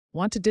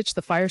Want to ditch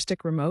the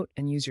Firestick remote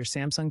and use your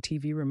Samsung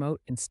TV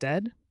remote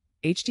instead?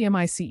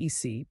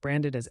 HDMI-CEC,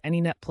 branded as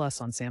AnyNet Plus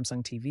on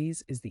Samsung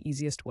TVs, is the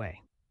easiest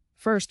way.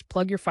 First,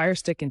 plug your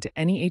Firestick into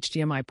any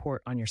HDMI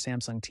port on your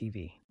Samsung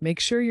TV.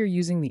 Make sure you're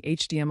using the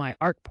HDMI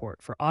ARC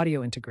port for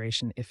audio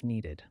integration if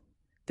needed.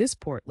 This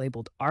port,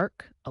 labeled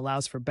ARC,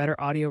 allows for better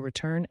audio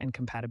return and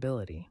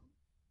compatibility.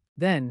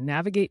 Then,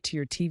 navigate to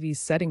your TV's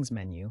settings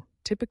menu,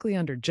 typically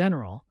under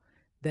General,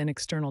 then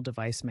External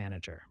Device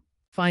Manager.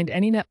 Find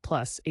AnyNet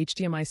Plus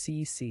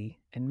HDMI-CEC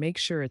and make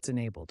sure it's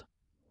enabled.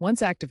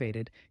 Once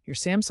activated, your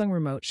Samsung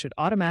remote should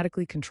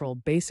automatically control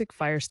basic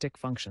Firestick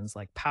functions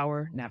like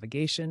power,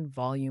 navigation,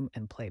 volume,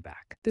 and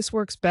playback. This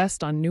works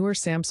best on newer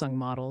Samsung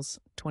models,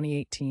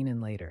 2018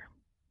 and later.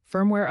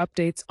 Firmware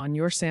updates on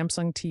your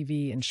Samsung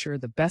TV ensure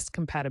the best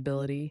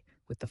compatibility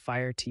with the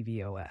Fire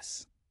TV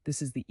OS.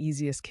 This is the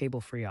easiest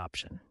cable-free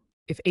option.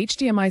 If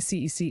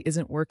HDMI-CEC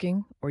isn't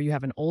working, or you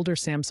have an older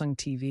Samsung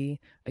TV,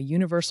 a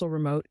universal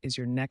remote is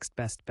your next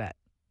best bet.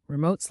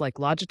 Remotes like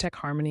Logitech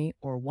Harmony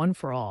or One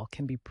for All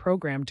can be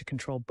programmed to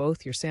control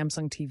both your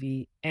Samsung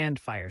TV and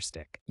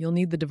Firestick. You'll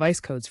need the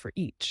device codes for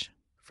each.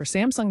 For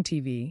Samsung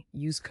TV,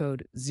 use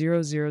code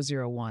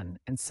 0001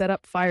 and set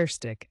up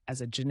Firestick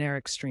as a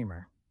generic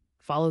streamer.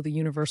 Follow the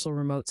Universal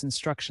Remote's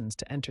instructions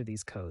to enter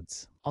these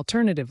codes.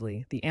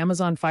 Alternatively, the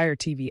Amazon Fire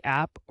TV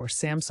app or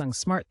Samsung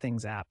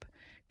SmartThings app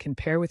can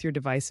pair with your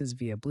devices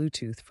via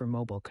Bluetooth for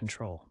mobile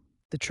control.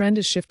 The trend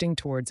is shifting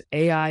towards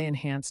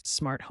AI-enhanced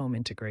smart home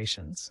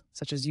integrations,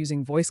 such as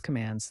using voice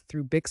commands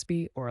through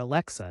Bixby or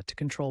Alexa to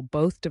control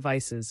both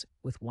devices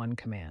with one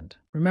command.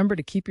 Remember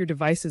to keep your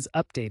devices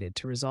updated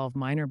to resolve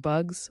minor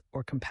bugs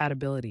or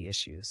compatibility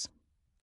issues.